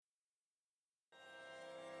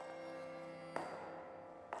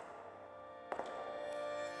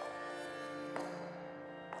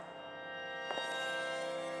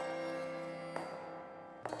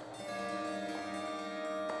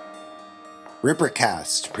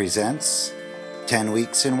Rippercast presents 10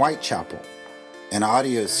 Weeks in Whitechapel, an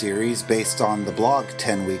audio series based on the blog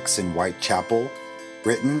 10 Weeks in Whitechapel,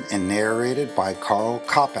 written and narrated by Carl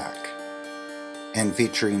Kopak, and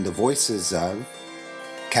featuring the voices of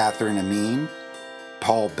Catherine Amin,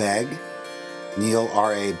 Paul Begg, Neil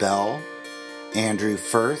R.A. Bell, Andrew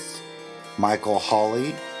Firth, Michael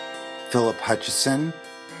Hawley, Philip Hutchison,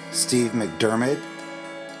 Steve McDermott,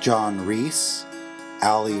 John Reese,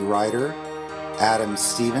 Ali Ryder, Adam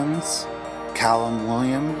Stevens, Callum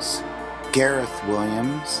Williams, Gareth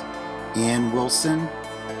Williams, Ian Wilson,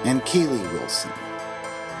 and Keely Wilson.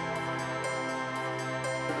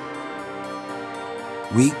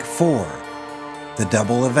 Week 4, the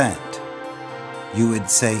double event. You would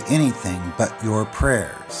say anything but your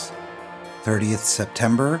prayers. 30th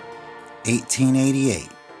September, 1888.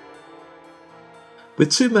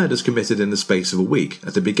 With two murders committed in the space of a week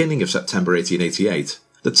at the beginning of September 1888,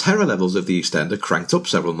 the terror levels of the East End are cranked up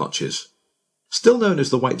several notches. Still known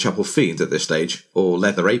as the Whitechapel Fiend at this stage, or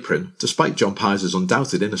Leather Apron, despite John Piser's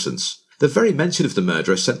undoubted innocence, the very mention of the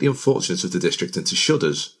murderer sent the unfortunates of the district into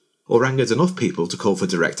shudders, or angered enough people to call for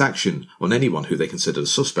direct action on anyone who they considered a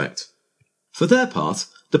suspect. For their part,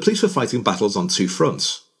 the police were fighting battles on two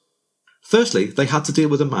fronts. Firstly, they had to deal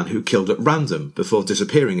with a man who killed at random before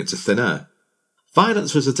disappearing into thin air.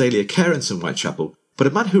 Violence was a daily occurrence in Whitechapel, but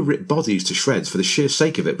a man who ripped bodies to shreds for the sheer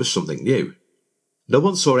sake of it was something new. No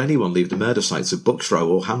one saw anyone leave the murder sites of Bucks Row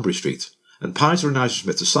or Hanbury Street, and Piser and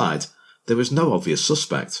Eisenschmidt aside, there was no obvious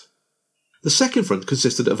suspect. The second front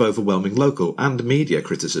consisted of overwhelming local and media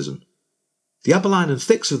criticism. The Abberline and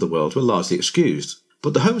Thicks of the world were largely excused,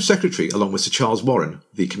 but the Home Secretary, along with Sir Charles Warren,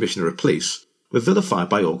 the Commissioner of Police, were vilified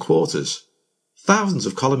by all quarters. Thousands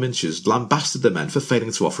of column inches lambasted the men for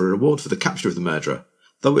failing to offer a reward for the capture of the murderer,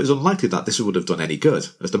 though it was unlikely that this would have done any good,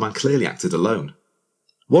 as the man clearly acted alone.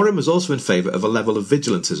 Warren was also in favour of a level of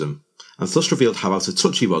vigilantism, and thus revealed how out of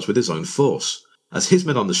touch he was with his own force, as his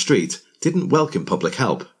men on the street didn't welcome public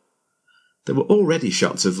help. There were already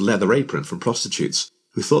shots of Leather Apron from prostitutes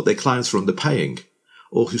who thought their clients were underpaying,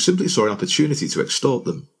 or who simply saw an opportunity to extort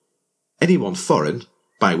them. Anyone foreign,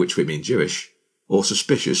 by which we mean Jewish, or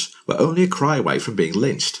suspicious were only a cry away from being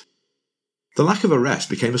lynched. The lack of arrest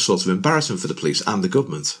became a source of embarrassment for the police and the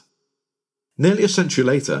government. Nearly a century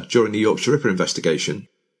later, during the Yorkshire Ripper investigation,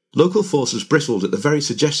 local forces bristled at the very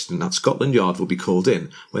suggestion that Scotland Yard would be called in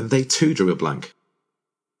when they too drew a blank.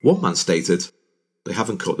 One man stated, "They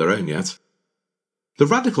haven't cut their own yet." The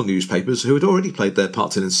radical newspapers, who had already played their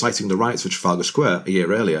part in inciting the riots for Trafalgar Square a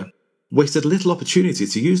year earlier, wasted little opportunity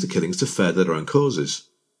to use the killings to further their own causes.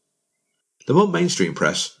 The more mainstream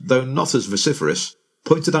press, though not as vociferous,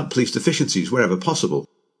 pointed out police deficiencies wherever possible.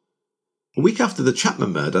 A week after the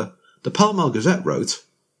Chapman murder, the Pall Mall Gazette wrote,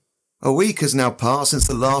 "A week has now passed since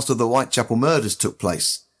the last of the Whitechapel murders took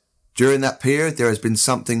place. During that period there has been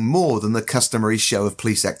something more than the customary show of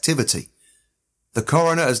police activity. The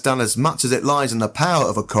coroner has done as much as it lies in the power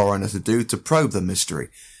of a coroner to do to probe the mystery,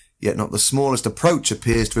 yet not the smallest approach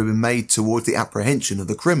appears to have been made towards the apprehension of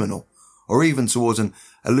the criminal, or even towards an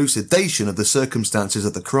elucidation of the circumstances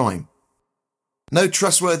of the crime. No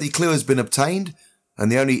trustworthy clue has been obtained,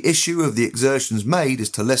 and the only issue of the exertions made is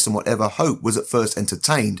to lessen whatever hope was at first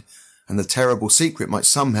entertained, and the terrible secret might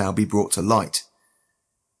somehow be brought to light.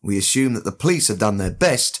 We assume that the police have done their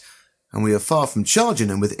best, and we are far from charging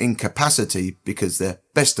them with incapacity because their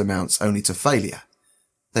best amounts only to failure.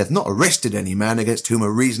 They have not arrested any man against whom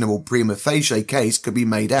a reasonable prima facie case could be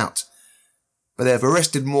made out, but they have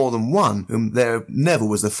arrested more than one whom there never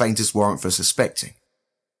was the faintest warrant for suspecting.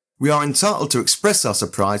 We are entitled to express our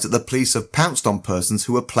surprise that the police have pounced on persons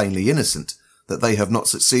who are plainly innocent. That they have not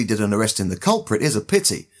succeeded in arresting the culprit is a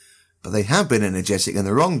pity, but they have been energetic in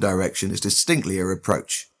the wrong direction is distinctly a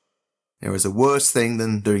reproach. There is a worse thing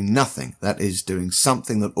than doing nothing, that is, doing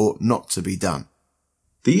something that ought not to be done."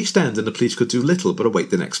 The East End and the police could do little but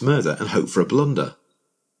await the next murder and hope for a blunder.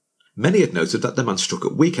 Many had noted that the man struck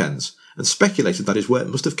at weekends, and speculated that his work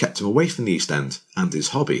must have kept him away from the East End and his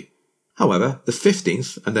hobby. However, the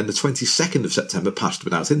 15th and then the 22nd of September passed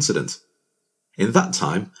without incident. In that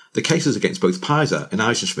time, the cases against both Piser and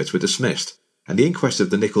Eisenschmidt were dismissed, and the inquest of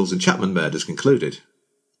the Nichols and Chapman murders concluded.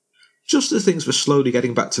 Just as things were slowly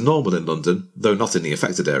getting back to normal in London, though not in the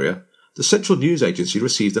affected area, the Central News Agency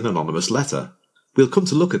received an anonymous letter. We'll come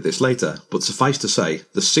to look at this later, but suffice to say,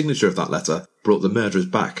 the signature of that letter brought the murderers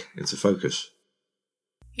back into focus.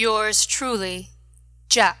 Yours truly,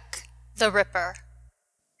 Jack the Ripper.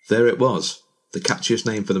 There it was, the catchiest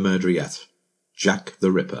name for the murderer yet. Jack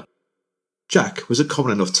the Ripper. Jack was a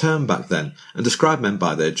common enough term back then, and described men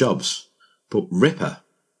by their jobs. But Ripper?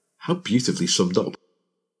 How beautifully summed up.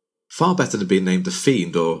 far better than being named a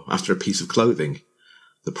fiend or after a piece of clothing.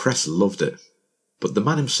 The press loved it, but the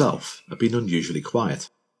man himself had been unusually quiet.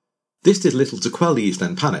 This did little to quell the East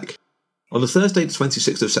End panic. On the Thursday the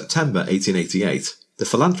 26th of September 1888, the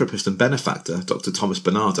philanthropist and benefactor Dr. Thomas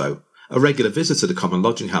Bernardo, a regular visitor to the common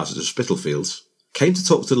lodging houses of Spitalfields, came to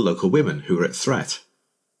talk to the local women who were at threat.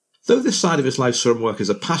 Though this side of his life saw him work as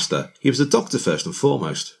a pastor, he was a doctor first and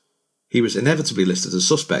foremost. He was inevitably listed as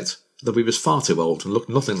suspect, though he was far too old and looked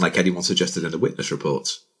nothing like anyone suggested in the witness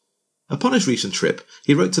reports. Upon his recent trip,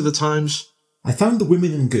 he wrote to the Times, "I found the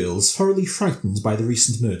women and girls thoroughly frightened by the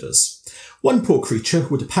recent murders. One poor creature,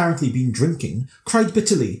 who had apparently been drinking, cried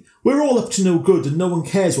bitterly, 'We're all up to no good and no one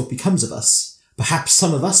cares what becomes of us. Perhaps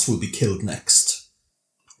some of us will be killed next.'"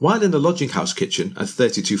 While in the lodging house kitchen at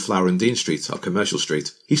 32 Flower and Dean Street on Commercial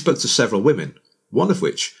Street, he spoke to several women, one of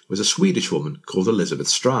which was a Swedish woman called Elizabeth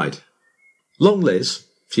Stride. Long Liz,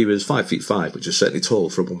 she was 5'5", which was certainly tall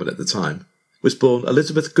for a woman at the time, was born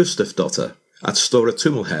Elizabeth Gustafsdotter at Stora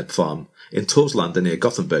Tummelhed farm in Torslanda near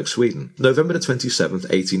Gothenburg, Sweden, November 27,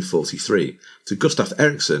 1843, to Gustaf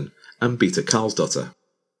Eriksson and Bita Karlsdotter.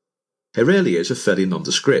 Her early years are fairly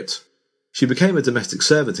nondescript. She became a domestic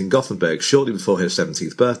servant in Gothenburg shortly before her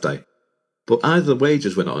 17th birthday, but either the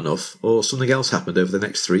wages were not enough or something else happened over the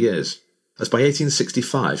next 3 years, as by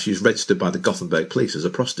 1865 she was registered by the Gothenburg police as a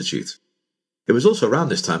prostitute. It was also around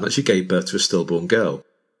this time that she gave birth to a stillborn girl.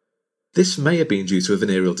 This may have been due to a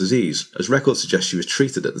venereal disease, as records suggest she was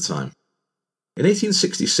treated at the time. In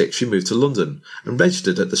 1866 she moved to London and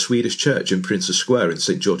registered at the Swedish Church in Prince's Square in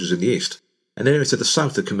St George's in the East, an area to the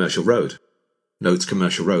south of Commercial Road. Note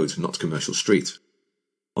Commercial Road, not Commercial Street.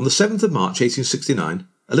 On the 7th of March 1869,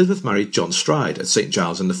 Elizabeth married John Stride at St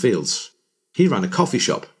Giles in the Fields. He ran a coffee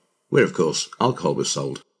shop, where of course alcohol was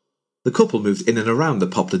sold. The couple moved in and around the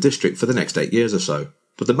Poplar district for the next 8 years or so,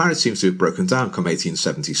 but the marriage seems to have broken down come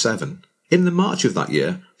 1877. In the March of that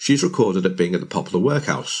year, she is recorded at being at the Poplar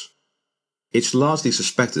workhouse. It's largely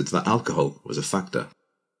suspected that alcohol was a factor.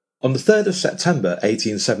 On the 3rd of September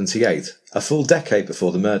 1878, a full decade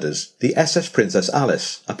before the murders, the SS Princess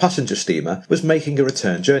Alice, a passenger steamer, was making a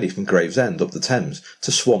return journey from Gravesend up the Thames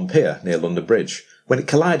to Swan Pier near London Bridge, when it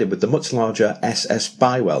collided with the much larger SS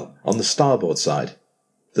Bywell on the starboard side.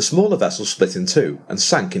 The smaller vessel split in two and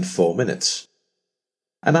sank in 4 minutes.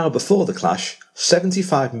 An hour before the clash,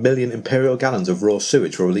 75 million imperial gallons of raw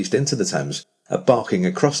sewage were released into the Thames at Barking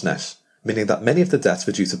and Crossness, meaning that many of the deaths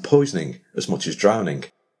were due to poisoning as much as drowning.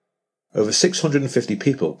 Over 650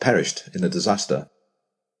 people perished in the disaster.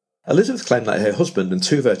 Elizabeth claimed that her husband and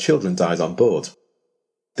 2 of her children died on board.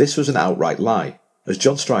 This was an outright lie, as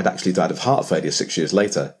John Stride actually died of heart failure 6 years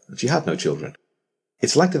later, and she had no children.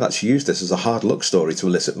 It's likely that she used this as a hard luck story to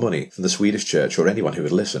elicit money from the Swedish Church or anyone who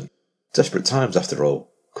would listen. Desperate times, after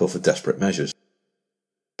all, call for desperate measures.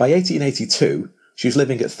 By 1882, she was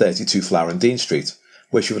living at 32 Flower and Dean Street,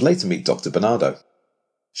 where she would later meet Dr. Bernardo.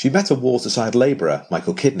 She met a waterside labourer,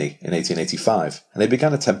 Michael Kidney, in 1885, and they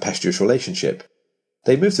began a tempestuous relationship.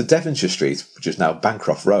 They moved to Devonshire Street, which is now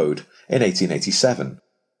Bancroft Road, in 1887,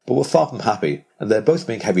 but were far from happy, and their both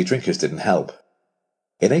being heavy drinkers didn't help.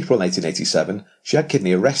 In April 1887, she had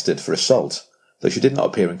Kidney arrested for assault, though she did not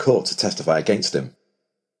appear in court to testify against him.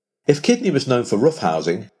 If Kidney was known for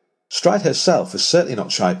roughhousing, Stride herself was certainly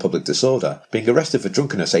not shy of public disorder, being arrested for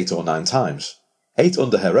drunkenness 8 or 9 times, 8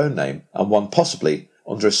 under her own name, and 1 possibly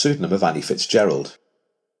under a pseudonym of Annie Fitzgerald.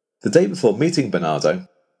 The day before meeting Bernardo,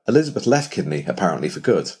 Elizabeth left Kidney, apparently for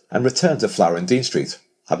good, and returned to Flower and Dean Street,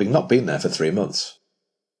 having not been there for 3 months.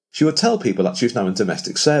 She would tell people that she was now in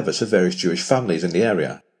domestic service for various Jewish families in the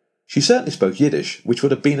area. She certainly spoke Yiddish, which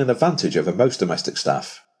would have been an advantage over most domestic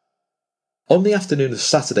staff. On the afternoon of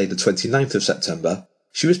Saturday the 29th of September,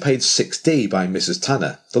 she was paid 6d by Mrs.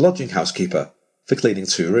 Tanner, the lodging house keeper, for cleaning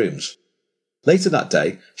 2 rooms. Later that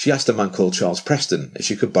day, she asked a man called Charles Preston if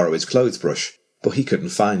she could borrow his clothes brush, but he couldn't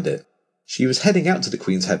find it. She was heading out to the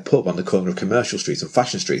Queen's Head pub on the corner of Commercial Street and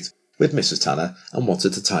Fashion Street with Mrs. Tanner and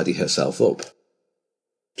wanted to tidy herself up.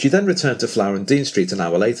 She then returned to Flower and Dean Street an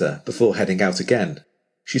hour later, before heading out again.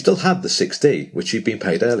 She still had the 6d, which she'd been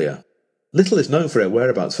paid earlier. Little is known for her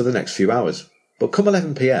whereabouts for the next few hours, but come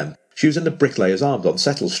 11 p.m, she was in the Bricklayers Arms on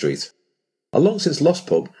Settle Street, a long-since lost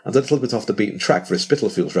pub and a little bit off the beaten track for a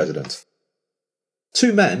Spitalfields resident.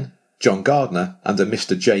 2 men, John Gardner and a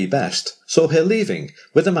Mr. J. Best, saw her leaving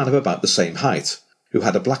with a man of about the same height, who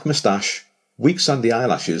had a black moustache, weak sandy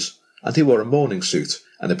eyelashes, and he wore a morning suit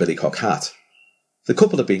and a billycock hat. The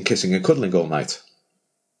couple had been kissing and cuddling all night.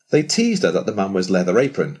 They teased her that the man was Leather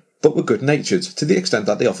Apron, but were good-natured to the extent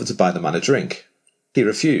that they offered to buy the man a drink. He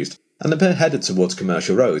refused, and the pair headed towards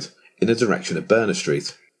Commercial Road, in the direction of Berners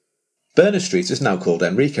Street. Berners Street is now called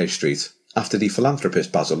Enrique Street, after the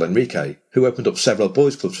philanthropist Basil Enrique, who opened up several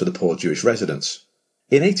boys' clubs for the poor Jewish residents.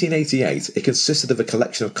 In 1888, it consisted of a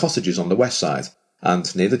collection of cottages on the west side,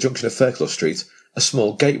 and near the junction of Fairclough Street, a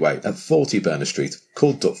small gateway at 40 Berners Street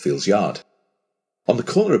called Dutfield's Yard. On the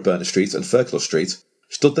corner of Berners Street and Fairclough Street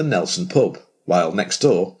stood the Nelson pub, while next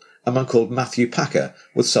door, a man called Matthew Packer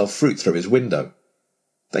would sell fruit through his window.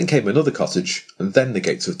 Then came another cottage, and then the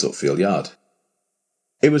gates of Dutfield Yard.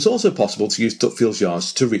 It was also possible to use Dutfield's Yard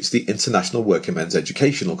to reach the International Working Men's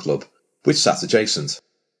Educational Club, which sat adjacent.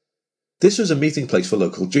 This was a meeting place for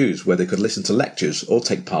local Jews where they could listen to lectures or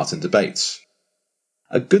take part in debates.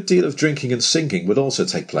 A good deal of drinking and singing would also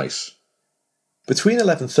take place. Between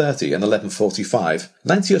 11:30 and 11:45,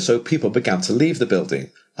 90 or so people began to leave the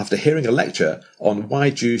building after hearing a lecture on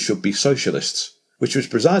why Jews should be socialists, which was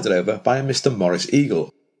presided over by a Mr. Morris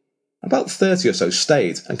Eagle. About 30 or so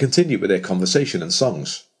stayed and continued with their conversation and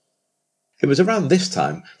songs. It was around this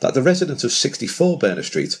time that the resident of 64 Berners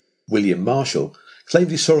Street, William Marshall, claimed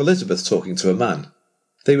he saw Elizabeth talking to a man.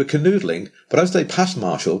 They were canoodling, but as they passed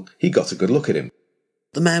Marshall, he got a good look at him.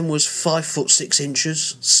 The man was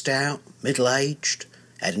 5'6", stout, middle-aged,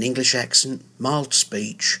 had an English accent, mild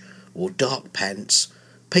speech, wore dark pants,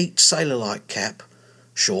 peaked sailor-like cap,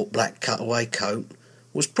 short black cutaway coat,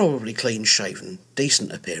 was probably clean-shaven,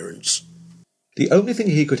 decent appearance. The only thing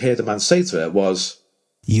he could hear the man say to her was,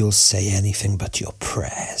 "You'll say anything but your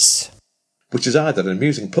prayers," which is either an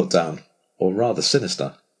amusing put-down or rather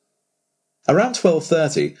sinister. Around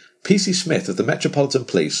 12:30, P.C. Smith of the Metropolitan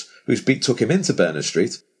Police, whose beat took him into Berners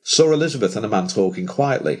Street, saw Elizabeth and a man talking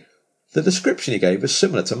quietly. The description he gave was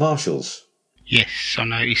similar to Marshall's. "Yes, I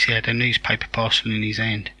noticed he had a newspaper parcel in his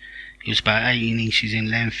hand. It was about 18 inches in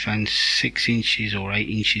length and 6 inches or 8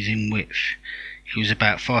 inches in width. He was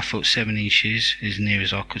about 5'7" as near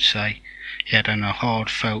as I could say. He had on a hard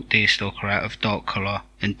felt deerstalker out of dark colour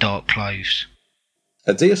and dark clothes."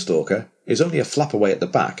 A deerstalker is only a flap away at the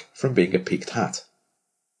back from being a peaked hat.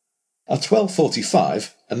 At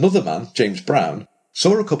 12:45, another man, James Brown,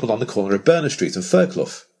 saw a couple on the corner of Berners Street and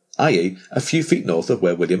Fairclough, i.e. a few feet north of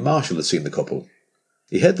where William Marshall had seen the couple.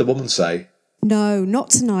 He heard the woman say, "No,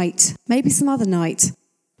 not tonight. Maybe some other night."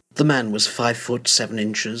 The man was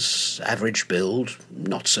 5'7", average build,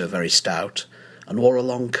 not so very stout, and wore a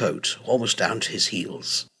long coat, almost down to his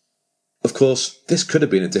heels. Of course, this could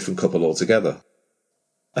have been a different couple altogether.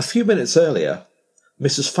 A few minutes earlier,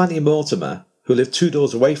 Mrs. Fanny Mortimer, who lived 2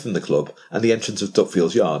 doors away from the club and the entrance of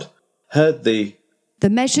Dutfield's Yard, heard the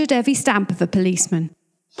measured every stamp of a policeman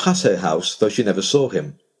pass her house, though she never saw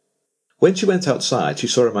him. When she went outside, she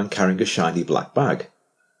saw a man carrying a shiny black bag.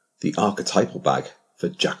 The archetypal bag for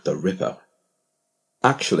Jack the Ripper.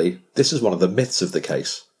 Actually, this is one of the myths of the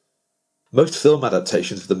case. Most film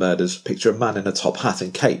adaptations of the murders picture a man in a top hat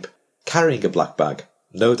and cape, carrying a black bag,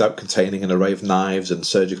 no doubt containing an array of knives and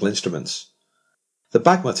surgical instruments. The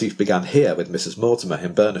bag motif began here with Mrs. Mortimer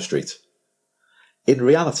in Berners Street. In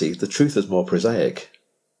reality, the truth is more prosaic.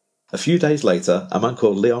 A few days later, a man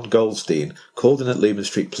called Leon Goldstein called in at Leman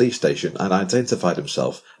Street Police Station and identified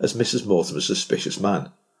himself as Mrs. Mortimer's suspicious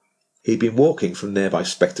man. He'd been walking from nearby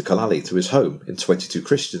Spectacle Alley to his home in 22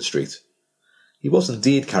 Christian Street. He was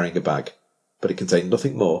indeed carrying a bag, but it contained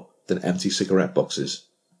nothing more than empty cigarette boxes.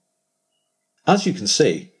 As you can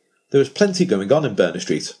see, there was plenty going on in Berners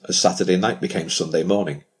Street as Saturday night became Sunday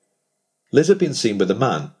morning. Liz had been seen with a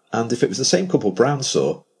man, and if it was the same couple Brown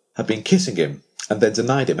saw, had been kissing him and then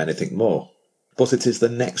denied him anything more. But it is the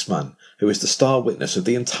next man who is the star witness of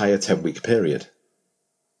the entire 10-week period.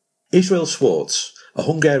 Israel Schwartz, a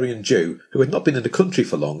Hungarian Jew who had not been in the country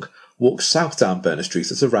for long, walked south down Berners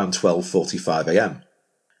Street at around 12:45 a.m.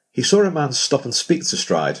 He saw a man stop and speak to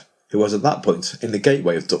Stride, who was at that point in the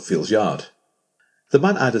gateway of Dutfield's Yard. The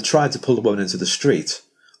man either tried to pull the woman into the street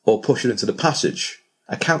or push her into the passage.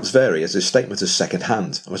 Accounts vary as his statement is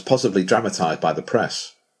second-hand and was possibly dramatised by the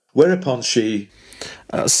press. Whereupon she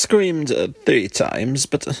screamed 3 times,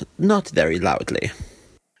 but not very loudly.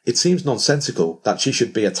 It seems nonsensical that she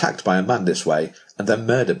should be attacked by a man this way and then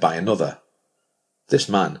murdered by another. This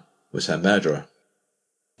man was her murderer.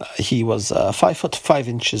 He was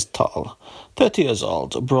 5'5" tall, 30 years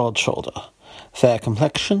old, broad shoulder, fair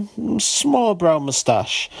complexion, small brown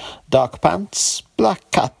moustache, dark pants,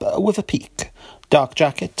 black cap with a peak, dark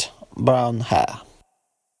jacket, brown hair.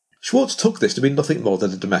 Schwartz took this to be nothing more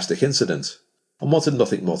than a domestic incident, and wanted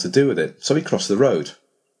nothing more to do with it, so he crossed the road.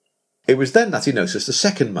 It was then that he noticed a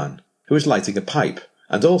second man, who was lighting a pipe,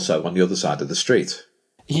 and also on the other side of the street.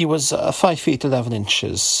 He was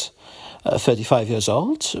 5'11", 35 years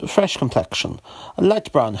old, fresh complexion,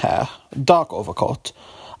 light brown hair, dark overcoat,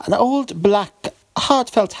 an old black a hard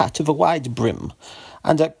felt hat with a wide brim,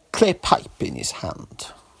 and a clay pipe in his hand.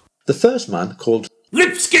 The first man called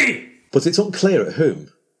Lipski! But it's unclear at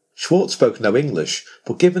whom. Schwartz spoke no English,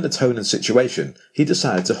 but given the tone and situation, he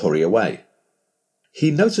decided to hurry away.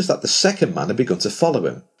 He noticed that the second man had begun to follow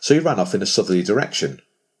him, so he ran off in a southerly direction.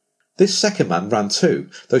 This second man ran too,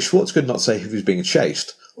 though Schwartz could not say if he was being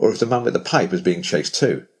chased, or if the man with the pipe was being chased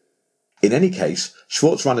too. In any case,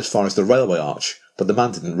 Schwartz ran as far as the railway arch, but the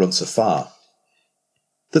man didn't run so far.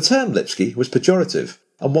 The term Lipski was pejorative,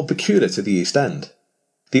 and one peculiar to the East End.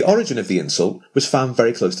 The origin of the insult was found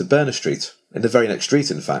very close to Berners Street, in the very next street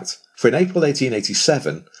in fact, for in April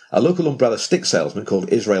 1887, a local umbrella stick salesman called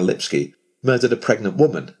Israel Lipski murdered a pregnant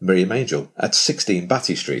woman, Miriam Angel, at 16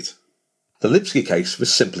 Batty Street. The Lipski case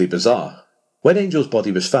was simply bizarre. When Angel's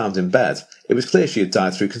body was found in bed, it was clear she had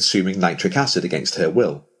died through consuming nitric acid against her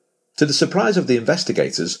will. To the surprise of the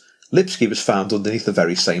investigators, Lipski was found underneath the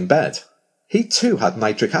very same bed. He too had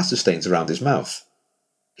nitric acid stains around his mouth.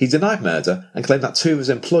 He denied murder and claimed that two of his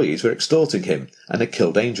employees were extorting him and had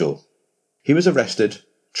killed Angel. He was arrested,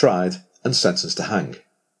 tried, and sentenced to hang.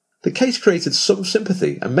 The case created some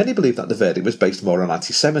sympathy, and many believed that the verdict was based more on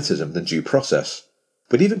anti-Semitism than due process,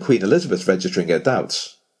 with even Queen Elizabeth registering her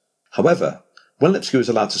doubts. However, when Lipski was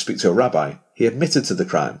allowed to speak to a rabbi, he admitted to the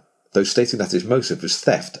crime, though stating that his motive was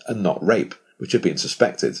theft and not rape, which had been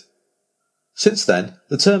suspected. Since then,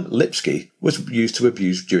 the term Lipski was used to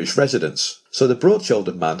abuse Jewish residents, so the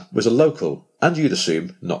broad-shouldered man was a local, and you'd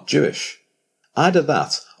assume not Jewish. Either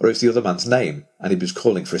that, or it was the other man's name, and he was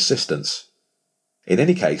calling for assistance. In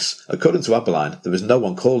any case, according to Abberline, there was no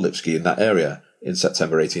one called Lipski in that area in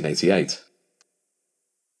September 1888.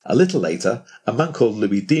 A little later, a man called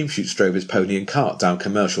Louis Deemshoots drove his pony and cart down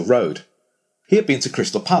Commercial Road. He had been to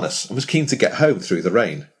Crystal Palace and was keen to get home through the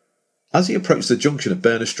rain. As he approached the junction of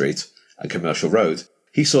Berners Street and Commercial Road,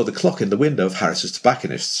 he saw the clock in the window of Harris's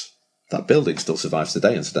Tobacconists. That building still survives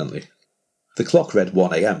today, incidentally. The clock read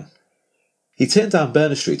 1 a.m. He turned down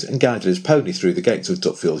Berners Street and guided his pony through the gates of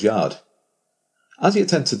Dupfield Yard. As he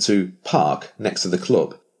attempted to park next to the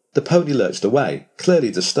club, the pony lurched away,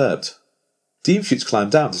 clearly disturbed. Deemshoots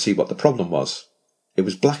climbed down to see what the problem was. It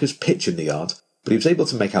was black as pitch in the yard, but he was able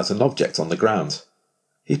to make out an object on the ground.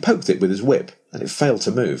 He poked it with his whip, and it failed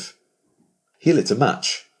to move. He lit a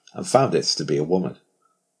match, and found it to be a woman.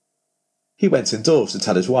 He went indoors to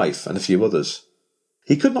tell his wife and a few others.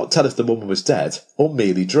 He could not tell if the woman was dead or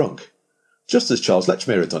merely drunk, just as Charles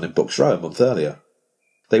Lechmere had done in Bucks Row a month earlier.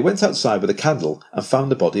 They went outside with a candle and found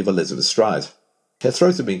the body of Elizabeth Stride. Her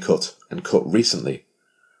throat had been cut, and cut recently.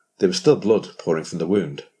 There was still blood pouring from the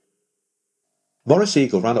wound. Morris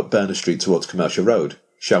Eagle ran up Berners Street towards Commercial Road,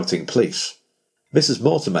 shouting police. Mrs.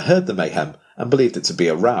 Mortimer heard the mayhem and believed it to be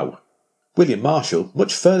a row. William Marshall,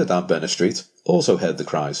 much further down Berners Street, also heard the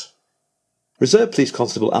cries. Reserve Police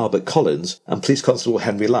Constable Albert Collins and Police Constable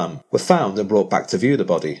Henry Lamb were found and brought back to view the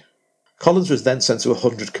body. Collins was then sent to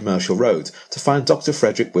 100 Commercial Road to find Dr.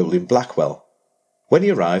 Frederick William Blackwell. When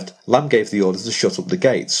he arrived, Lamb gave the order to shut up the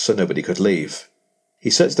gates so nobody could leave.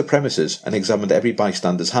 He searched the premises and examined every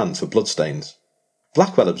bystander's hand for bloodstains.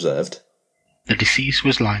 Blackwell observed, "The deceased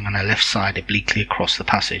was lying on her left side obliquely across the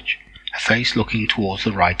passage, her face looking towards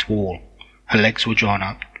the right wall. Her legs were drawn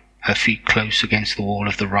up, her feet close against the wall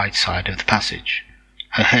of the right side of the passage.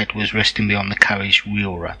 Her head was resting beyond the carriage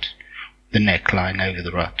wheel rut, the neck lying over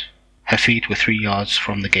the rut. Her feet were 3 yards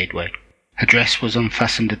from the gateway. Her dress was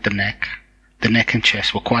unfastened at the neck. The neck and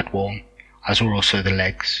chest were quite warm, as were also the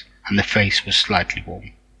legs, and the face was slightly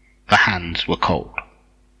warm. The hands were cold.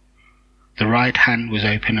 The right hand was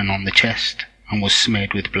open and on the chest, and was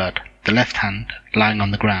smeared with blood. The left hand, lying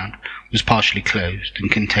on the ground, was partially closed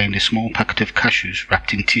and contained a small packet of cashews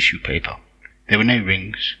wrapped in tissue paper. There were no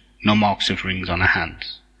rings, no marks of rings on her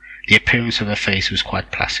hands. The appearance of her face was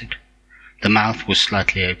quite placid. The mouth was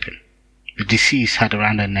slightly open. The deceased had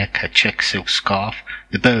around her neck a check silk scarf,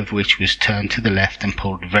 the bow of which was turned to the left and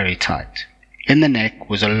pulled very tight. In the neck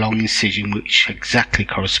was a long incision which exactly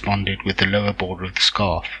corresponded with the lower border of the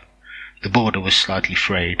scarf. The border was slightly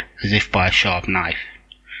frayed, as if by a sharp knife.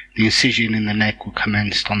 The incision in the neck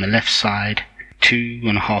commenced on the left side,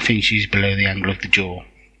 2.5 inches below the angle of the jaw,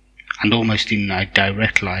 and almost in a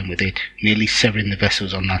direct line with it, nearly severing the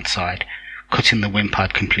vessels on that side, cutting the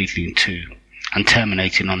windpipe completely in two, and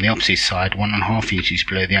terminating on the opposite side 1.5 inches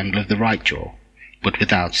below the angle of the right jaw, but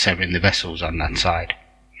without severing the vessels on that side.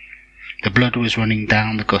 The blood was running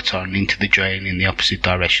down the gutter and into the drain in the opposite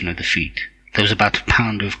direction of the feet. There was about 1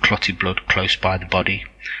 pound of clotted blood close by the body,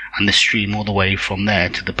 and the stream all the way from there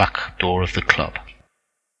to the back door of the club.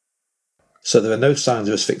 So there were no signs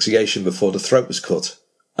of asphyxiation before the throat was cut,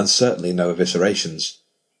 and certainly no eviscerations.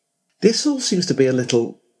 This all seems to be a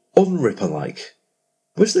little un-Ripper-like.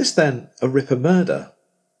 Was this then a Ripper murder?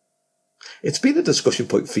 It's been a discussion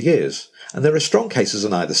point for years, and there are strong cases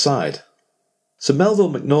on either side. Sir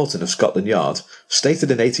Melville Macnaghten of Scotland Yard stated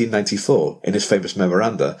in 1894 in his famous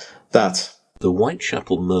memoranda that the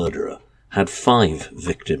Whitechapel murderer had 5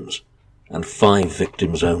 victims, and 5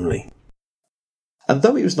 victims only. And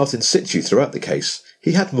though he was not in situ throughout the case,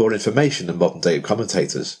 he had more information than modern-day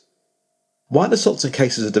commentators. While assaults and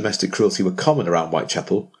cases of domestic cruelty were common around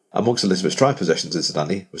Whitechapel, amongst Elizabeth's trial possessions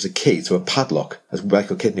incidentally was a key to a padlock, as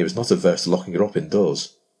Michael Kidney was not averse to locking her up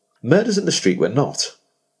indoors. Murders in the street were not.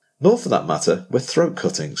 Nor, for that matter, were throat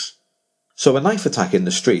cuttings. So a knife attack in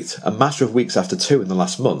the street, a matter of weeks after 2 in the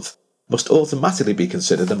last month, must automatically be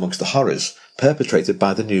considered amongst the horrors perpetrated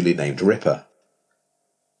by the newly named Ripper.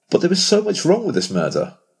 But there was so much wrong with this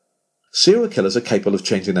murder. Serial killers are capable of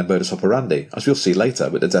changing their modus operandi, as we'll see later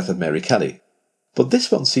with the death of Mary Kelly. But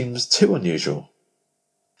this one seems too unusual.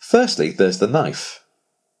 Firstly, there's the knife.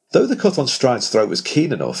 Though the cut on Stride's throat was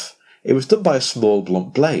keen enough, it was done by a small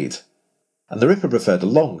blunt blade, and the Ripper preferred a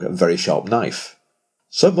long and very sharp knife.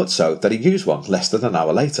 So much so that he used one less than an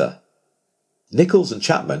hour later. Nichols and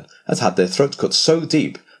Chapman had had their throats cut so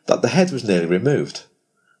deep that the head was nearly removed.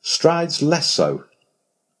 Stride's less so.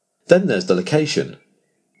 Then there's the location.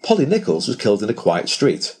 Polly Nichols was killed in a quiet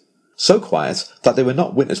street, so quiet that they were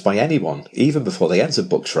not witnessed by anyone even before they entered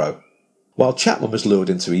Bucks Row, while Chapman was lured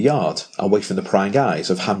into a yard away from the prying eyes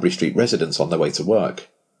of Hanbury Street residents on their way to work.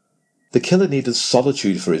 The killer needed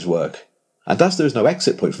solitude for his work, and as there is no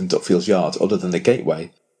exit point from Duckfield's yard other than the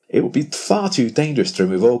gateway, it would be far too dangerous to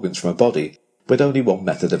remove organs from a body with only one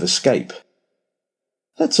method of escape.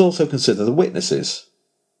 Let's also consider the witnesses.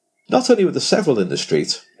 Not only were there several in the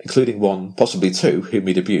street, including 1, possibly 2, whom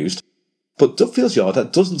he'd abused, but Duckfield's yard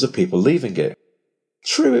had dozens of people leaving it.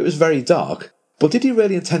 True, it was very dark, but did he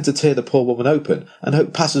really intend to tear the poor woman open and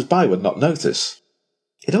hope passers-by would not notice?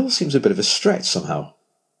 It all seems a bit of a stretch somehow.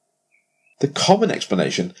 The common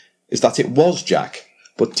explanation is that it was Jack,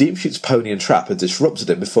 but Deemshoot's pony and trap had disrupted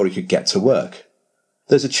him before he could get to work.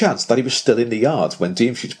 There's a chance that he was still in the yard when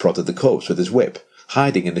Deemshoot prodded the corpse with his whip,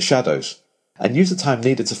 hiding in the shadows, and used the time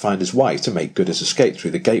needed to find his wife to make good his escape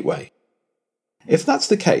through the gateway. If that's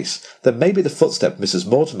the case, then maybe the footstep Mrs.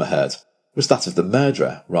 Mortimer heard was that of the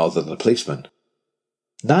murderer rather than a policeman.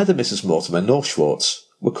 Neither Mrs. Mortimer nor Schwartz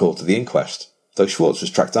were called to the inquest, though Schwartz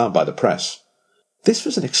was tracked down by the press. This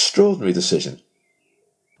was an extraordinary decision.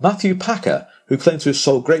 Matthew Packer, who claimed to have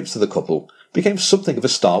sold grapes to the couple, became something of a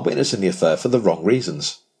star witness in the affair for the wrong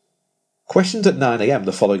reasons. Questioned at 9 a.m.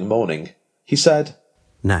 the following morning, he said,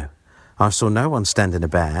 "No, I saw no one standing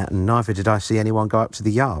about, and neither did I see anyone go up to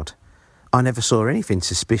the yard. I never saw anything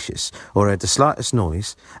suspicious or heard the slightest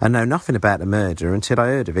noise, and know nothing about the murder until I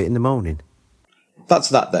heard of it in the morning." That's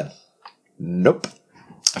that then. Nope.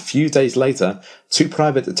 A few days later, 2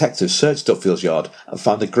 private detectives searched Duckfield's yard and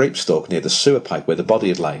found a grape stalk near the sewer pipe where the body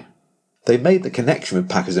had lay. They made the connection with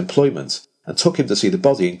Packer's employment and took him to see the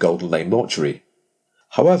body in Golden Lane Mortuary.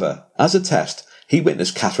 However, as a test, he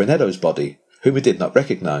witnessed Catherine Eddowes' body, whom he did not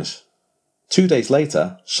recognise. 2 days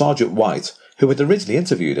later, Sergeant White, who had originally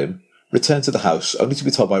interviewed him, returned to the house only to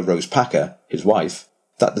be told by Rose Packer, his wife,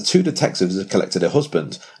 that the 2 detectives had collected her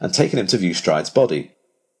husband and taken him to view Stride's body.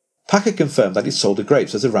 Packer confirmed that he sold the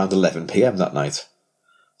grapes at around 11 p.m. that night.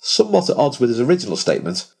 Somewhat at odds with his original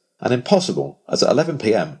statement, and impossible, as at 11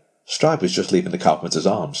 p.m, Stride was just leaving the Carpenter's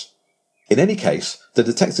Arms. In any case, the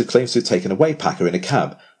detective claims to have taken away Packer in a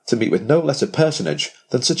cab to meet with no less a personage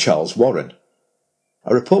than Sir Charles Warren.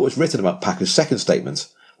 A report was written about Packer's second statement,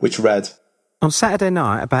 which read, "On Saturday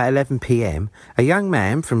night, about 11 p.m, a young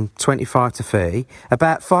man from 25 to 30,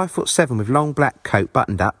 about 5'7" with long black coat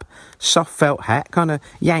buttoned up, soft felt hat, kind of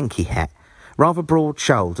Yankee hat, rather broad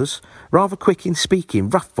shoulders, rather quick in speaking,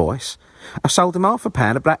 rough voice. I sold him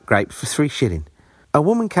 £1/2 of black grapes for 3 shillings. A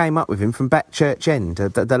woman came up with him from Back Church End,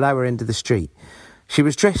 at the lower end of the street. She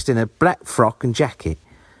was dressed in a black frock and jacket,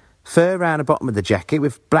 fur round the bottom of the jacket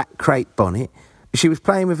with black crape bonnet. She was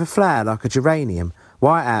playing with a flower like a geranium,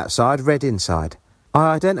 white outside, red inside.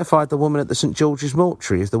 I identified the woman at the St George's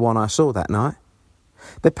Mortuary as the one I saw that night.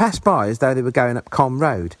 They passed by as though they were going up Com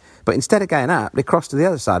Road, but instead of going up, they crossed to the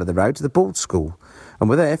other side of the road to the board school, and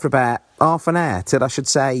were there for about half an hour, till I should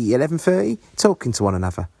say 11:30, talking to one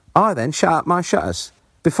another. I then shut up my shutters.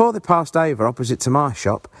 Before they passed over opposite to my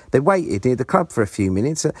shop, they waited near the club for a few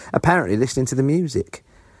minutes, apparently listening to the music.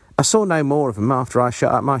 I saw no more of them after I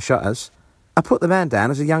shut up my shutters. I put the man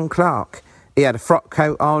down as a young clerk. He had a frock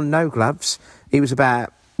coat on, no gloves. He was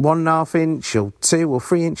about 1.5 inch or 2 or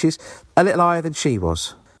 3 inches, a little higher than she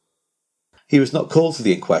was." He was not called to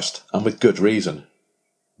the inquest, and with good reason.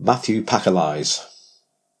 Matthew Packerlise.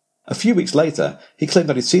 A few weeks later, he claimed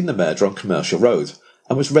that he'd seen the murder on Commercial Road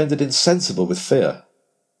and was rendered insensible with fear.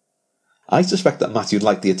 I suspect that Matthew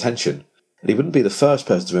liked the attention, and he wouldn't be the first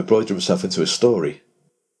person to embroider himself into a story.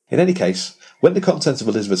 In any case, when the contents of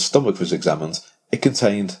Elizabeth's stomach was examined, it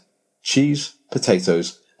contained cheese,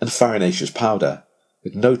 potatoes, and farinaceous powder,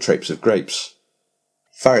 with no trace of grapes.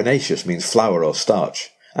 Farinaceous means flour or starch,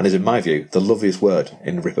 and is in my view the loveliest word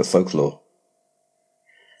in Ripper folklore.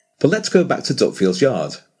 But let's go back to Duckfield's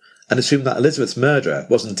Yard, and assume that Elizabeth's murderer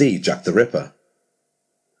was indeed Jack the Ripper.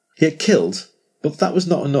 He had killed, but that was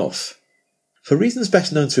not enough. For reasons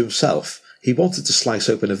best known to himself, he wanted to slice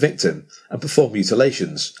open a victim and perform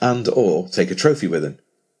mutilations and/or take a trophy with him.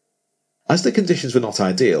 As the conditions were not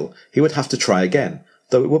ideal, he would have to try again,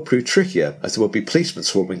 though it would prove trickier as there would be policemen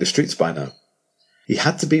swarming the streets by now. He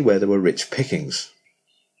had to be where there were rich pickings.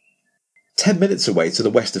 10 minutes away to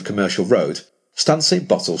the west of Commercial Road stands St.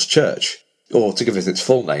 Botolph's Church, or to give it its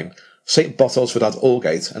full name, St. Botolph's without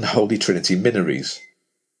Aldgate and Holy Trinity Minories.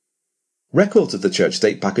 Records of the church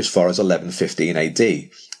date back as far as 1115 AD,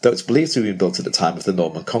 though it's believed to have been built at the time of the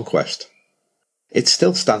Norman conquest. It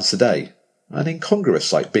still stands today, an incongruous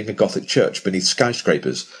sight being a Gothic church beneath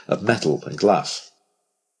skyscrapers of metal and glass.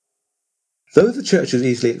 Though the church is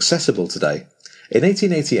easily accessible today, in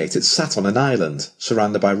 1888 it sat on an island,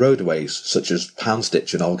 surrounded by roadways such as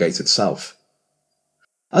Houndsditch and Aldgate itself.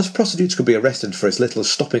 As prostitutes could be arrested for as little as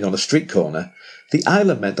stopping on a street corner, the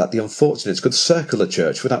island meant that the unfortunates could circle the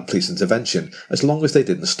church without police intervention as long as they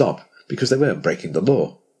didn't stop, because they weren't breaking the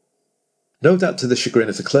law. No doubt to the chagrin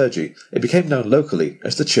of the clergy, it became known locally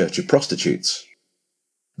as the Church of Prostitutes.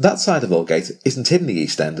 That side of Aldgate isn't in the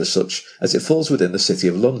East End as such, as it falls within the City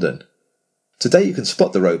of London. Today you can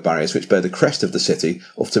spot the road barriers which bear the crest of the city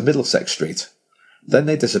up to Middlesex Street. Then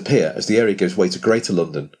they disappear as the area gives way to Greater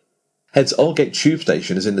London. Hence Aldgate Tube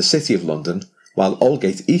Station is in the City of London, while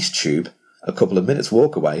Aldgate East Tube, a couple of minutes'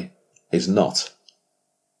 walk away, is not.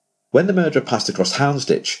 When the murderer passed across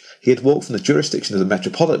Houndsditch, he had walked from the jurisdiction of the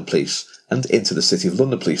Metropolitan Police and into the City of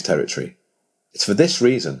London Police territory. It's for this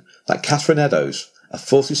reason that Catherine Eddowes, a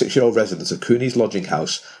 46-year-old resident of Cooney's lodging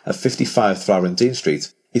house at 55 Florentine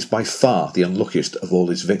Street, is by far the unluckiest of all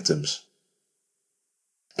his victims.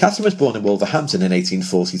 Catherine was born in Wolverhampton in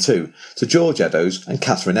 1842 to George Eddowes and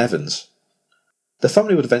Catherine Evans. The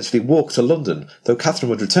family would eventually walk to London, though Catherine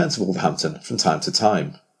would return to Wolverhampton from time to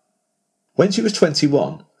time. When she was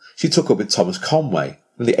 21, she took up with Thomas Conway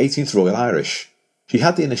from the 18th Royal Irish. She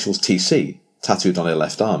had the initials TC tattooed on her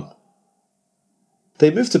left arm.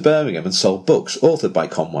 They moved to Birmingham and sold books authored by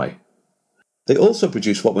Conway. They also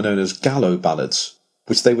produced what were known as gallows ballads,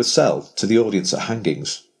 which they would sell to the audience at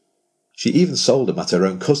hangings. She even sold them at her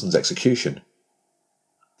own cousin's execution.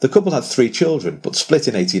 The couple had 3 children, but split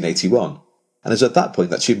in 1881, and it was at that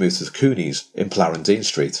point that she moved to the Coonies in Clarendon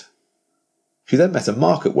Street. She then met a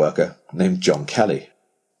market worker named John Kelly.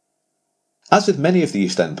 As with many of the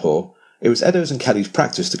East End poor, it was Eddowes and Kelly's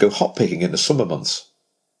practice to go hop-picking in the summer months.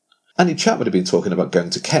 Annie Chapman had been talking about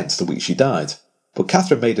going to Kent the week she died, but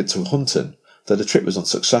Catherine made it to Hunton, though the trip was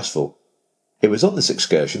unsuccessful. It was on this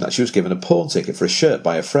excursion that she was given a pawn ticket for a shirt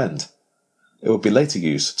by a friend. It would be later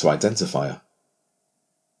used to identify her.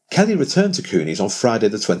 Kelly returned to Cooney's on Friday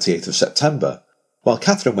the 28th of September, while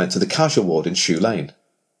Catherine went to the casual ward in Shoe Lane.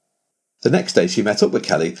 The next day she met up with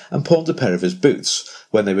Kelly and pawned a pair of his boots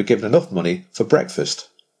when they were given enough money for breakfast.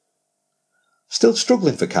 Still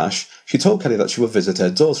struggling for cash, she told Kelly that she would visit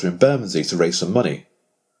her daughter in Bermondsey to raise some money.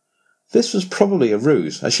 This was probably a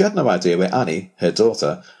ruse, as she had no idea where Annie, her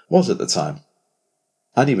daughter, was at the time.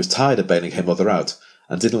 Annie was tired of bailing her mother out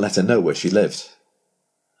and didn't let her know where she lived.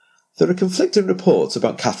 There are conflicting reports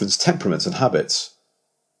about Catherine's temperament and habits.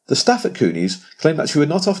 The staff at Cooney's claimed that she would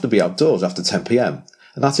not often be outdoors after 10 p.m,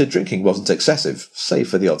 and that her drinking wasn't excessive, save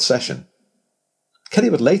for the odd session. Kelly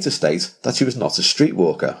would later state that she was not a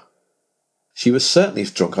streetwalker. She was certainly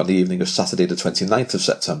drunk on the evening of Saturday the 29th of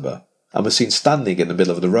September, and was seen standing in the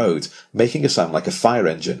middle of the road, making a sound like a fire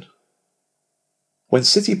engine. When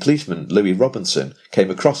city policeman Louis Robinson came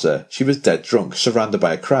across her, she was dead drunk, surrounded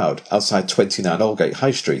by a crowd outside 29 Aldgate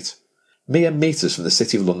High Street, mere metres from the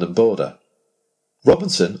City of London border.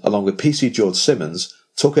 Robinson, along with PC George Simmons,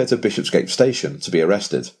 took her to Bishopsgate Station to be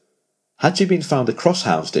arrested. Had she been found across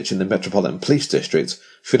Houndsditch in the Metropolitan Police District,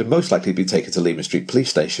 she would have most likely been taken to Leman Street Police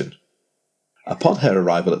Station. Upon her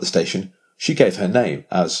arrival at the station, she gave her name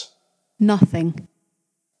as Nothing,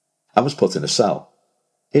 and was put in a cell.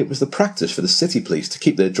 It was the practice for the city police to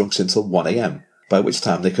keep their drunks until 1 a.m, by which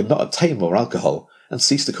time they could not obtain more alcohol and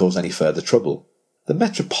cease to cause any further trouble. The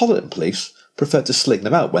Metropolitan Police preferred to sling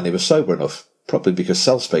them out when they were sober enough, probably because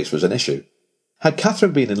cell space was an issue. Had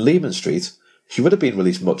Catherine been in Lehman Street, she would have been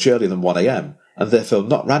released much earlier than 1 a.m. and therefore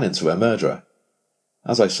not ran into her murderer.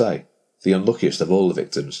 As I say, the unluckiest of all the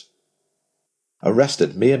victims.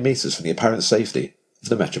 Arrested mere metres from the apparent safety of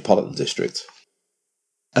the Metropolitan District.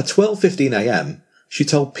 At 12:15 a.m, she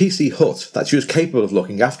told PC Hutt that she was capable of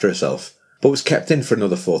looking after herself, but was kept in for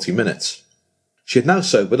another 40 minutes. She had now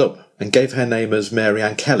sobered up and gave her name as Mary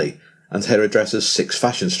Ann Kelly and her address as 6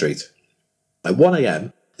 Fashion Street. At 1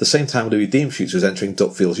 a.m, the same time Louis Deemshoots was entering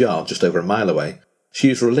Duckfields Yard just over a mile away, she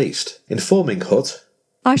was released, informing Hutt,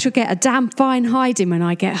 I shall get a damn fine hiding when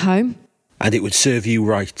I get home. And it would serve you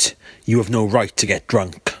right. You have no right to get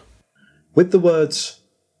drunk. With the words,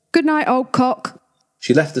 Good night, old cock.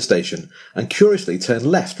 She left the station and curiously turned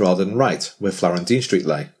left rather than right where Florentine Street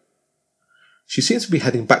lay. She seemed to be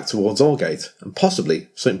heading back towards Aldgate and possibly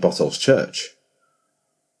St Botolph's Church.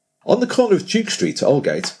 On the corner of Duke Street at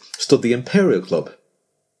Aldgate stood the Imperial Club.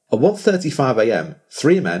 At 1:35 a.m,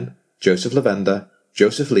 3 men, Joseph Lavender,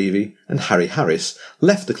 Joseph Levy and Harry Harris,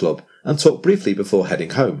 left the club and talked briefly before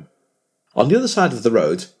heading home. On the other side of the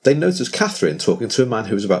road, they noticed Catherine talking to a man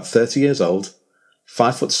who was about 30 years old,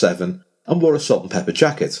 5'7", and wore a salt and pepper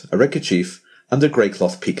jacket, a red kerchief, and a grey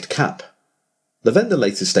cloth peaked cap. Lavender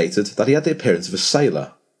later stated that he had the appearance of a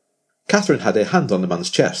sailor. Catherine had her hand on the man's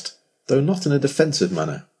chest, though not in a defensive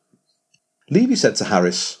manner. Levy said to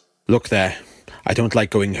Harris, Look there, I don't like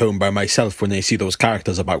going home by myself when I see those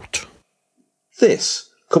characters about. This,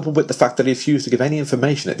 coupled with the fact that he refused to give any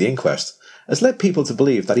information at the inquest, has led people to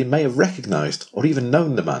believe that he may have recognised or even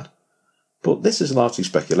known the man. But this is largely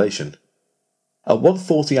speculation. At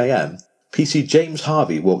 1:40 a.m, PC James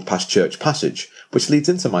Harvey walked past Church Passage, which leads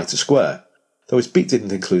into Mitre Square, though his beat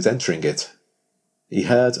didn't include entering it. He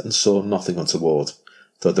heard and saw nothing untoward,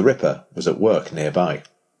 though the Ripper was at work nearby.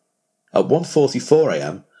 At 1:44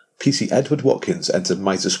 a.m, PC Edward Watkins entered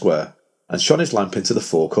Mitre Square and shone his lamp into the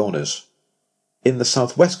 4 corners. In the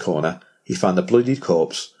southwest corner, he found the bloodied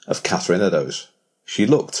corpse of Catherine Eddowes. She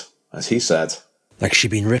looked, as he said, like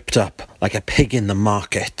she'd been ripped up, like a pig in the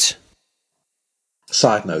market.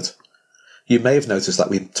 Side note, you may have noticed that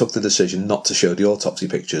we took the decision not to show the autopsy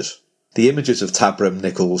pictures. The images of Tabram,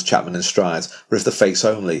 Nichols, Chapman and Stride were of the face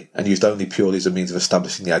only and used only purely as a means of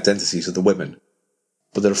establishing the identities of the women.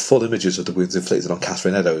 But there are full images of the wounds inflicted on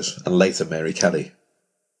Catherine Eddowes and later Mary Kelly.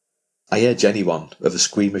 I urge anyone of a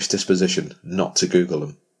squeamish disposition not to Google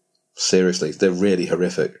them. Seriously, they're really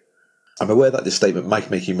horrific. I'm aware that this statement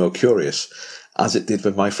might make you more curious, as it did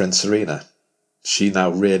with my friend Serena. She now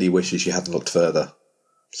really wishes she hadn't looked further.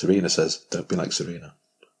 Serena says, don't be like Serena.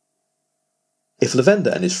 If Lavender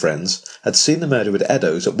and his friends had seen the murder with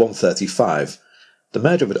Eddowes at 1:35, the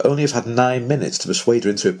murderer would only have had 9 minutes to persuade her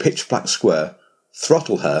into a pitch-black square,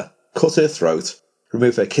 throttle her, cut her throat,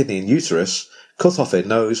 remove her kidney and uterus, cut off her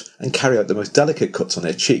nose and carry out the most delicate cuts on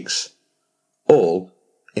her cheeks. All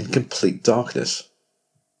in complete darkness.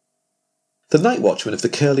 The night watchman of the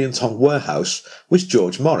Curly and Tongue warehouse was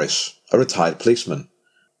George Morris, a retired policeman.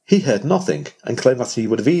 He heard nothing and claimed that he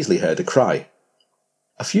would have easily heard a cry.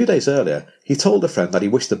 A few days earlier, he told a friend that he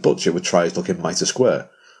wished the butcher would try his luck in Mitre Square,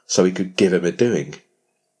 so he could give him a doing.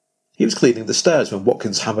 He was cleaning the stairs when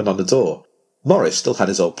Watkins hammered on the door. Morris still had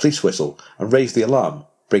his old police whistle and raised the alarm,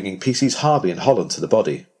 bringing PCs Harvey and Holland to the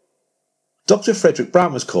body. Dr. Frederick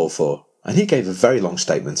Brown was called for, and he gave a very long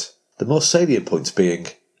statement, the most salient points being,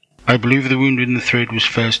 I believe the wound in the throat was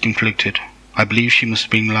first inflicted. I believe she must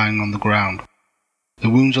have been lying on the ground. The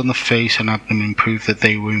wounds on the face and abdomen prove that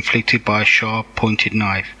they were inflicted by a sharp, pointed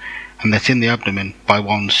knife, and that in the abdomen by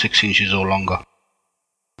one 6 inches or longer.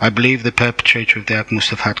 I believe the perpetrator of the act must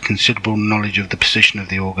have had considerable knowledge of the position of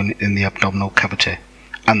the organ in the abdominal cavity,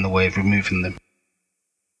 and the way of removing them.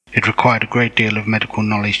 It required a great deal of medical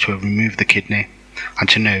knowledge to have removed the kidney, and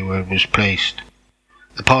to know where it was placed.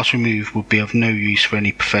 The parts removed would be of no use for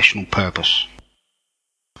any professional purpose.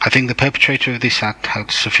 I think the perpetrator of this act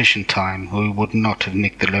had sufficient time, or he would not have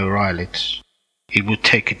nicked the lower eyelids. It would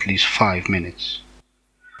take at least 5 minutes.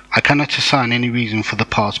 I cannot assign any reason for the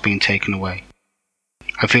parts being taken away.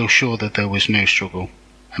 I feel sure that there was no struggle,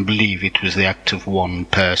 and believe it was the act of one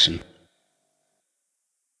person.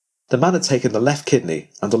 The man had taken the left kidney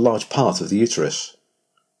and a large part of the uterus.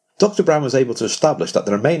 Dr. Brown was able to establish that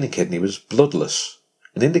the remaining kidney was bloodless,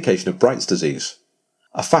 an indication of Bright's disease,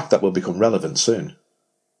 a fact that will become relevant soon.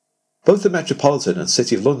 Both the Metropolitan and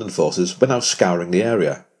City of London forces were now scouring the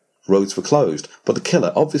area. Roads were closed, but the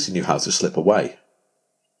killer obviously knew how to slip away.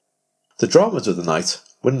 The dramas of the night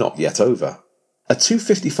were not yet over. At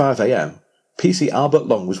 2:55 a.m, PC Albert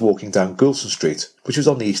Long was walking down Goulston Street, which was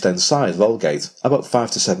on the East End side of Aldgate, about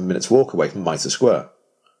 5 to 7 minutes walk away from Mitre Square.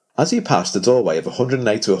 As he passed the doorway of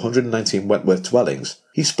 108 to 119 Wentworth dwellings,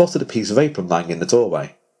 he spotted a piece of apron lying in the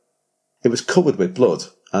doorway. It was covered with blood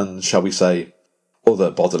and, shall we say,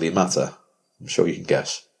 other bodily matter. I'm sure you can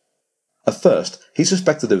guess. At first, he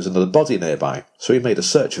suspected there was another body nearby, so he made a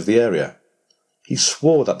search of the area. He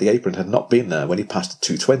swore that the apron had not been there when he passed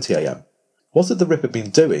at 2:20 a.m. What had the Ripper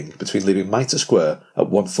been doing between leaving Mitre Square at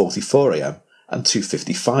 1:44 a.m. and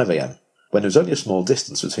 2:55 a.m., when there was only a small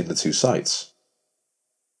distance between the two sites?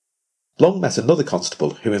 Long met another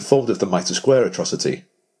constable who informed of the Mitre Square atrocity.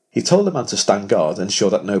 He told the man to stand guard and ensure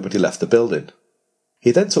that nobody left the building.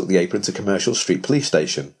 He then took the apron to Commercial Street Police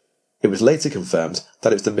Station. It was later confirmed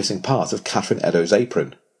that it was the missing part of Catherine Eddowes'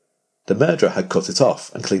 apron. The murderer had cut it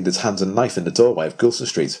off and cleaned his hands and knife in the doorway of Gulson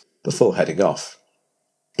Street before heading off.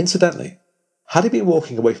 Incidentally, had he been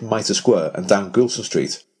walking away from Mitre Square and down Gulson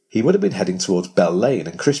Street, he would have been heading towards Bell Lane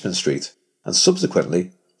and Crispin Street, and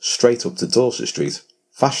subsequently straight up to Dorset Street,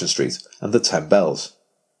 Fashion Street and the 10 Bells.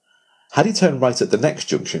 Had he turned right at the next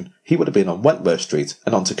junction, he would have been on Wentworth Street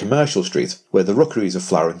and onto Commercial Street, where the rookeries of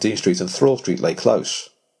Flower and Dean Street and Thrall Street lay close.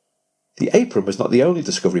 The apron was not the only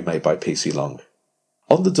discovery made by P.C. Long.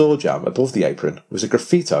 On the door jamb above the apron was a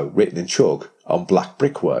graffito written in chalk on black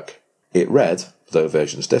brickwork. It read, though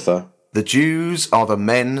versions differ, "The Jews are the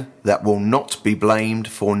men that will not be blamed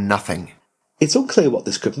for nothing." It's unclear what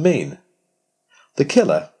this could mean. The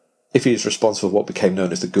killer, if he is responsible for what became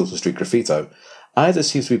known as the Gulson Street graffito, either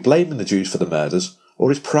seems to be blaming the Jews for the murders,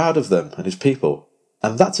 or is proud of them and his people,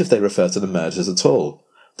 and that's if they refer to the murders at all,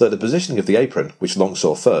 though the positioning of the apron, which Long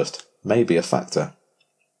saw first, may be a factor.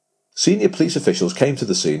 Senior police officials came to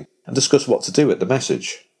the scene and discussed what to do with the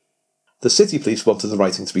message. The city police wanted the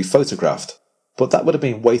writing to be photographed, but that would have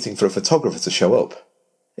been waiting for a photographer to show up.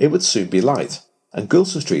 It would soon be light, and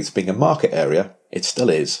Gulson Street, being a market area, it still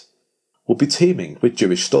is, would be teeming with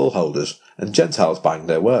Jewish stallholders and Gentiles buying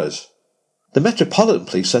their wares. The Metropolitan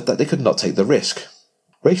Police said that they could not take the risk.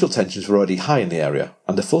 Racial tensions were already high in the area,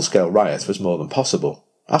 and a full-scale riot was more than possible.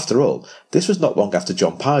 After all, this was not long after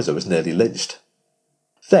John Pizer was nearly lynched.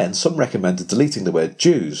 Then some recommended deleting the word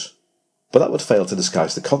Jews, but that would fail to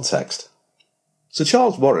disguise the context. Sir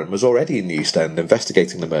Charles Warren was already in the East End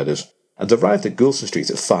investigating the murders, and arrived at Gulson Street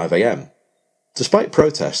at 5 a.m. Despite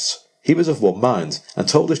protests, he was of one mind and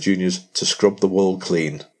told his juniors to scrub the wall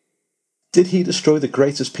clean. Did he destroy the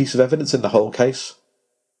greatest piece of evidence in the whole case?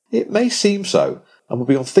 It may seem so, and would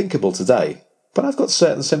be unthinkable today, but I've got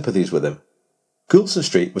certain sympathies with him. Gulson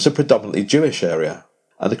Street was a predominantly Jewish area,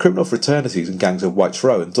 and the criminal fraternities and gangs of White's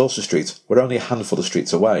Row and Dorset Street were only a handful of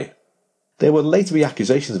streets away. There would later be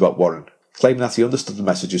accusations about Warren, claiming that he understood the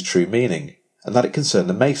message's true meaning, and that it concerned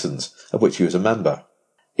the Masons, of which he was a member.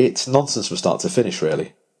 It's nonsense from start to finish,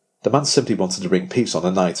 really. The man simply wanted to bring peace on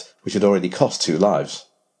a night which had already cost 2 lives.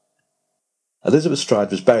 Elizabeth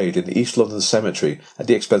Stride was buried in the East London cemetery at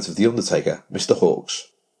the expense of the undertaker, Mr. Hawkes.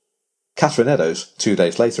 Catherine Eddowes 2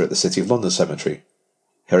 days later at the City of London cemetery,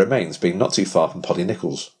 her remains being not too far from Polly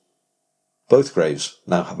Nichols. Both graves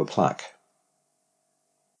now have a plaque.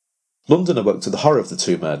 London awoke to the horror of the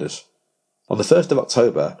 2 murders. On the 1st of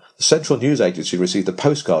October, the Central News Agency received a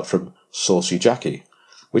postcard from Saucy Jackie,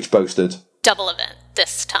 which boasted, "Double event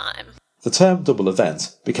this time." The term double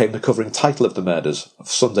event became the covering title of the murders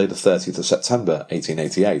of Sunday the 30th of September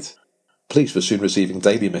 1888. Police were soon receiving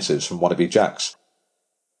daily missives from wannabe Jacks,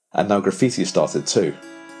 and now graffiti started too.